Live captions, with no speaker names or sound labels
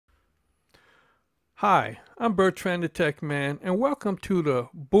Hi, I'm Bertrand the Tech Man, and welcome to the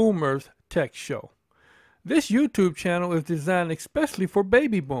Boomers Tech Show. This YouTube channel is designed especially for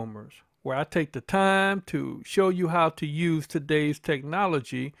baby boomers, where I take the time to show you how to use today's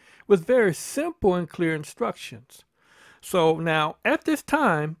technology with very simple and clear instructions. So now, at this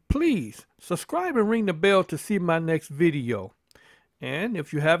time, please subscribe and ring the bell to see my next video. And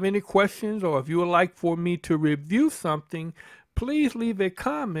if you have any questions or if you would like for me to review something, please leave a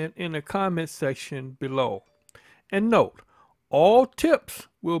comment in the comment section below. And note, all tips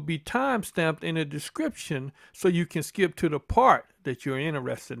will be time-stamped in the description so you can skip to the part that you're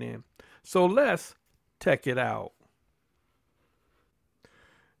interested in. So let's check it out.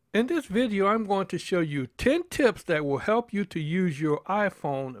 In this video, I'm going to show you 10 tips that will help you to use your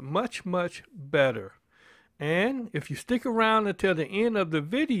iPhone much better. And if you stick around until the end of the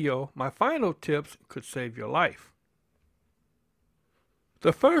video, my final tips could save your life.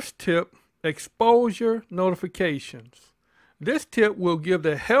 The first tip, exposure notifications. This tip will give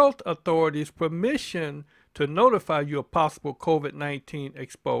the health authorities permission to notify you of possible COVID-19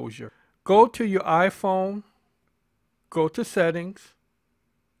 exposure. Go to your iPhone, go to settings,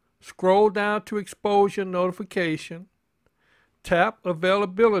 scroll down to exposure notification, tap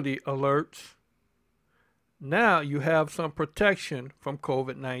availability alerts. Now you have some protection from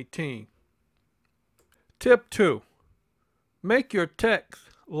COVID-19. Tip 2. Make your text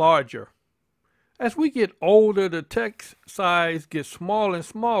larger. As we get older, the text size gets smaller and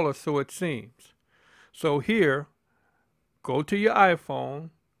smaller, so it seems. So here, go to your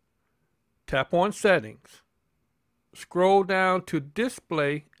iPhone, tap on Settings, scroll down to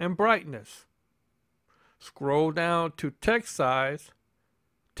Display and Brightness. Scroll down to Text Size,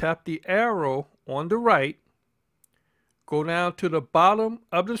 tap the arrow on the right, go down to the bottom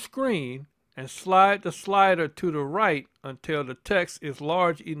of the screen and slide the slider to the right until the text is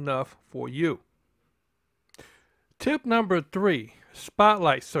large enough for you. Tip number 3,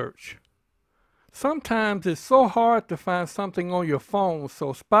 Spotlight Search. Sometimes it's so hard to find something on your phone,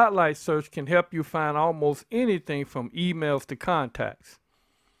 so Spotlight Search can help you find almost anything from emails to contacts.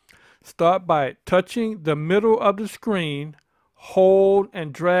 Start by touching the middle of the screen, hold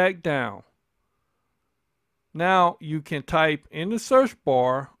and drag down. Now you can type in the search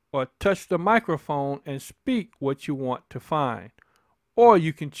bar or touch the microphone and speak what you want to find. Or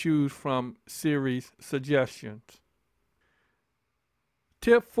you can choose from Siri's suggestions.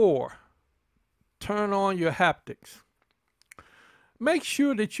 Tip 4. Turn on your haptics. Make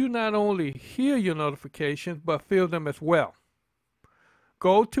sure that you not only hear your notifications but feel them as well.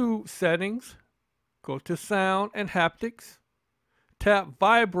 Go to Settings, go to Sound and Haptics. Tap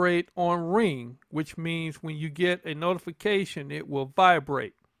Vibrate on Ring, which means when you get a notification, it will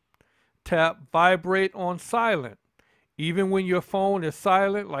vibrate. Tap Vibrate on Silent. Even when your phone is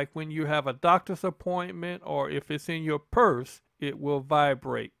silent, like when you have a doctor's appointment or if it's in your purse, it will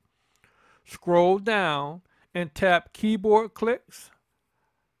vibrate. Scroll down and tap Keyboard Clicks,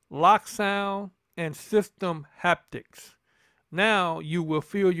 Lock Sound, and System Haptics. Now you will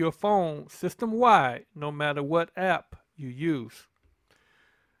feel your phone system-wide no matter what app you use.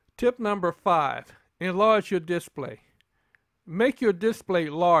 Tip number 5, enlarge your display. Make your display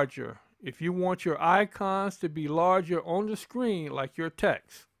larger if you want your icons to be larger on the screen like your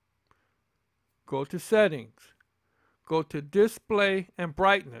text. Go to Settings, go to Display and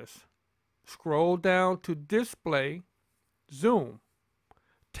Brightness, scroll down to Display, Zoom,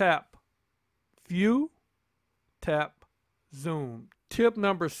 tap View, tap Zoom. Tip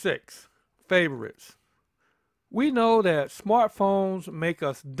number 6, favorites. We know that smartphones make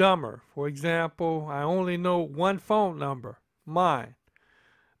us dumber. For example, I only know one phone number, mine.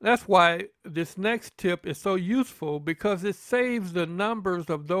 That's why this next tip is so useful because it saves the numbers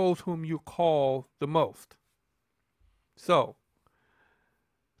of those whom you call the most. So,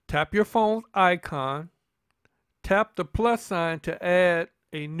 tap your phone's icon, tap the plus sign to add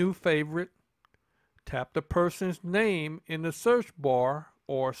a new favorite, tap the person's name in the search bar,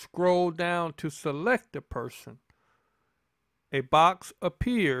 or scroll down to select the person. A box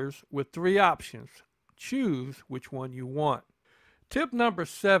appears with 3 options. Choose which one you want. Tip number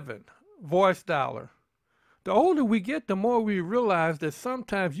 7, voice dialer. The older we get, the more we realize that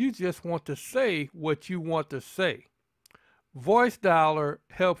sometimes you just want to say what you want to say. Voice dialer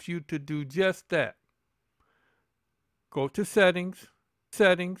helps you to do just that. Go to Settings,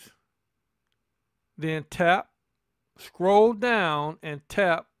 then tap, scroll down and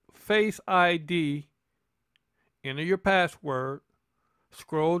tap Face ID, enter your password,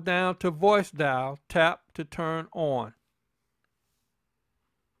 scroll down to voice dial, tap to turn on.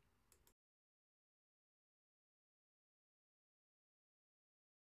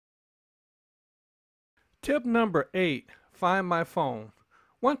 Tip number 8, find my phone.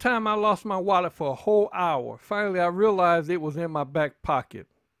 One time I lost my wallet for a whole hour. Finally, I realized it was in my back pocket.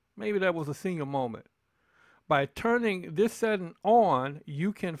 Maybe that was a senior moment. By turning this setting on,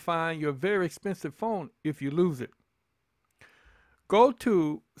 you can find your very expensive phone if you lose it. Go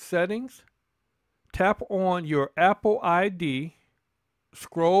to Settings, tap on your Apple ID,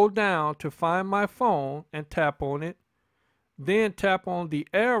 scroll down to find my phone and tap on it. Then tap on the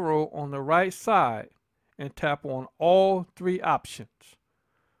arrow on the right side and tap on all three options.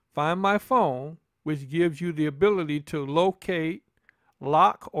 Find my phone, which gives you the ability to locate,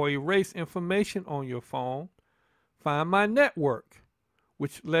 lock, or erase information on your phone. Find my network,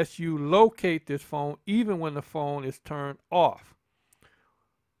 which lets you locate this phone even when the phone is turned off.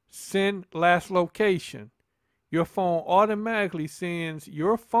 Send last location. Your phone automatically sends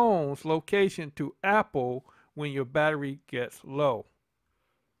your phone's location to Apple when your battery gets low.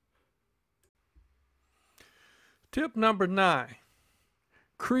 Tip number 9,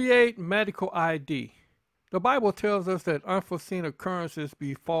 create medical ID. The Bible tells us that unforeseen occurrences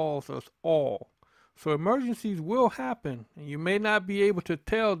befalls us all. So emergencies will happen, and you may not be able to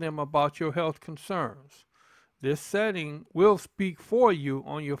tell them about your health concerns. This setting will speak for you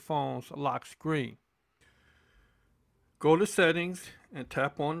on your phone's lock screen. Go to Settings and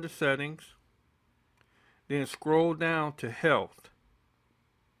tap on the Settings. Then scroll down to Health.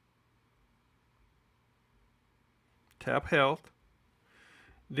 Tap Health.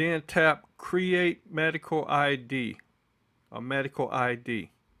 Then tap Create Medical ID, a medical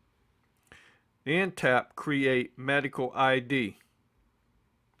ID. Then tap Create Medical ID.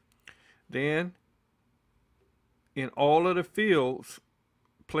 Then, in all of the fields,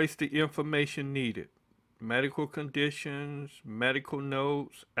 place the information needed. Medical conditions, medical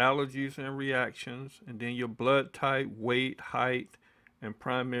notes, allergies and reactions, and then your blood type, weight, height, and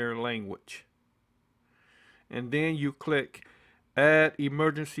primary language. And then you click Add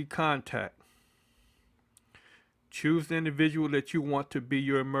Emergency Contact. Choose the individual that you want to be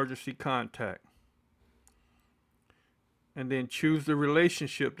your emergency contact. And then choose the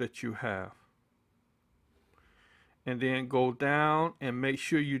relationship that you have. And then go down and make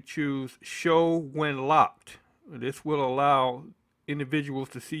sure you choose Show When Locked. This will allow individuals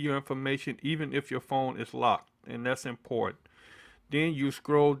to see your information even if your phone is locked, and that's important. Then you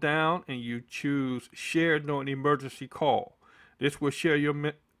scroll down and you choose Share During Emergency Call. This will share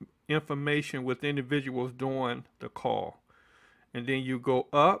your information with individuals during the call. And then you go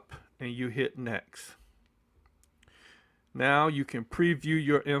up and you hit Next. Now you can preview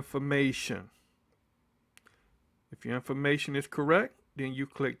your information. If your information is correct, then you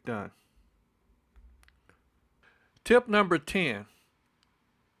click Done. Tip number 10,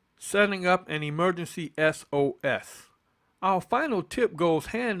 setting up an emergency SOS. Our final tip goes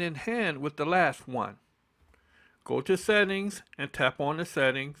hand in hand with the last one. Go to Settings and tap on the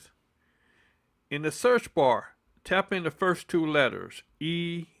Settings. In the search bar, tap in the first two letters,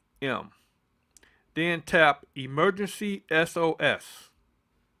 EM. Then tap Emergency SOS.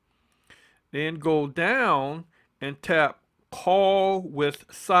 Then go down and tap Call with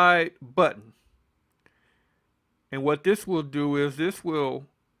Side button. And what this will do is this will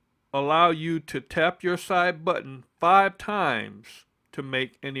allow you to tap your side button 5 times to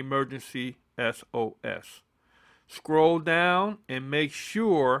make an emergency SOS. Scroll down and make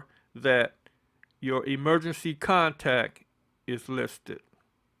sure that your emergency contact is listed.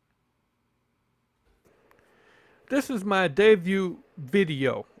 This is my debut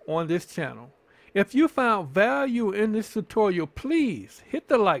video on this channel. If you found value in this tutorial, please hit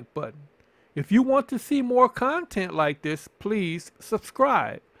the like button. If you want to see more content like this, please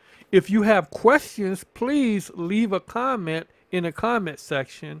subscribe. If you have questions, please leave a comment in the comment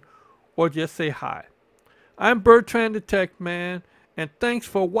section or just say hi. I'm Bertrand the Tech Man, and thanks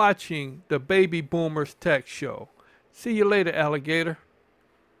for watching the Baby Boomers Tech Show. See you later, alligator.